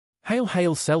Hail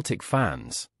hail Celtic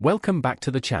fans, welcome back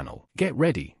to the channel. Get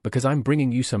ready, because I'm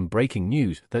bringing you some breaking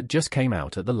news that just came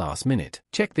out at the last minute.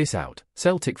 Check this out,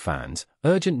 Celtic fans,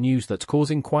 urgent news that's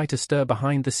causing quite a stir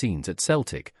behind the scenes at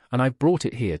Celtic, and I've brought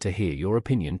it here to hear your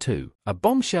opinion too. A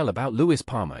bombshell about Lewis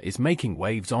Palmer is making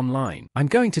waves online. I'm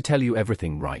going to tell you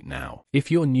everything right now.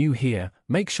 If you're new here,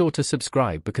 make sure to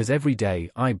subscribe because every day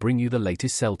I bring you the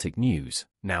latest Celtic news.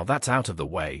 Now that's out of the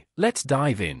way, let's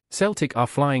dive in. Celtic are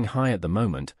flying high at the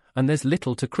moment, and there's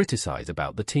little to criticize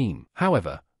about the team.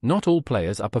 However, not all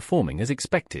players are performing as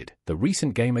expected. The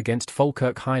recent game against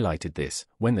Falkirk highlighted this,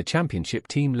 when the championship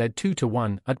team led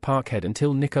 2-1 at Parkhead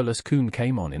until Nicholas Kuhn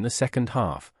came on in the second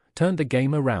half, turned the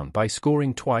game around by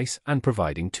scoring twice and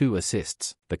providing 2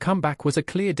 assists. The comeback was a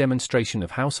clear demonstration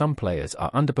of how some players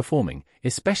are underperforming,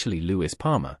 especially Lewis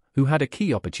Palmer, who had a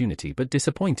key opportunity but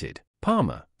disappointed.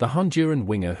 Palmer, the Honduran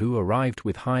winger who arrived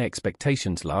with high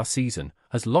expectations last season,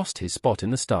 has lost his spot in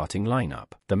the starting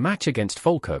lineup. The match against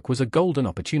Falkirk was a golden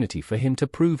opportunity for him to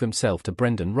prove himself to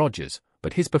Brendan Rodgers,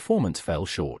 but his performance fell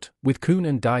short. With Kuhn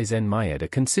and Daizen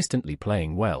Maeda consistently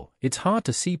playing well, it's hard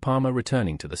to see Palmer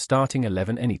returning to the starting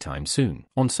 11 anytime soon.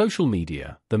 On social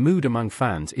media, the mood among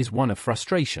fans is one of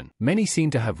frustration. Many seem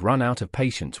to have run out of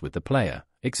patience with the player,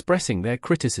 expressing their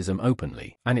criticism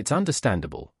openly. And it's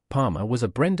understandable. Palmer was a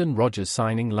Brendan Rodgers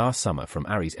signing last summer from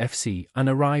Bhoys FC and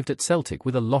arrived at Celtic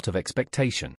with a lot of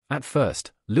expectation. At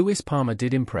first, Lewis Palmer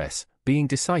did impress, being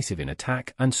decisive in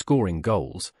attack and scoring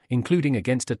goals, including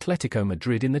against Atletico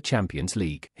Madrid in the Champions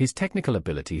League. His technical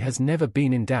ability has never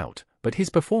been in doubt, but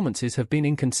his performances have been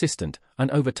inconsistent,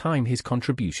 and over time his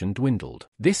contribution dwindled.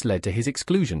 This led to his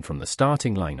exclusion from the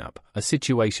starting lineup, a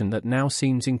situation that now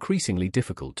seems increasingly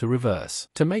difficult to reverse.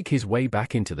 To make his way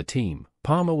back into the team,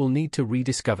 Palmer will need to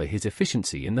rediscover his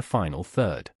efficiency in the final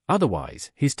third.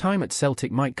 Otherwise, his time at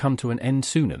Celtic might come to an end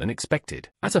sooner than expected.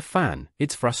 As a fan,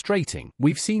 it's frustrating.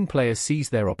 We've seen players seize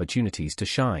their opportunities to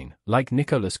shine, like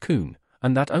Nicholas Kuhn,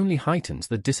 and that only heightens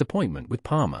the disappointment with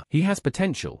Palmer. He has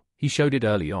potential, he showed it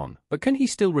early on, but can he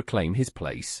still reclaim his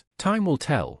place? Time will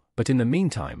tell, but in the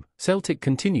meantime, Celtic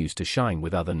continues to shine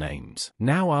with other names.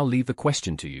 Now I'll leave the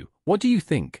question to you. What do you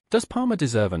think? Does Palmer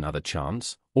deserve another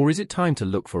chance, or is it time to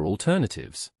look for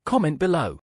alternatives? Comment below.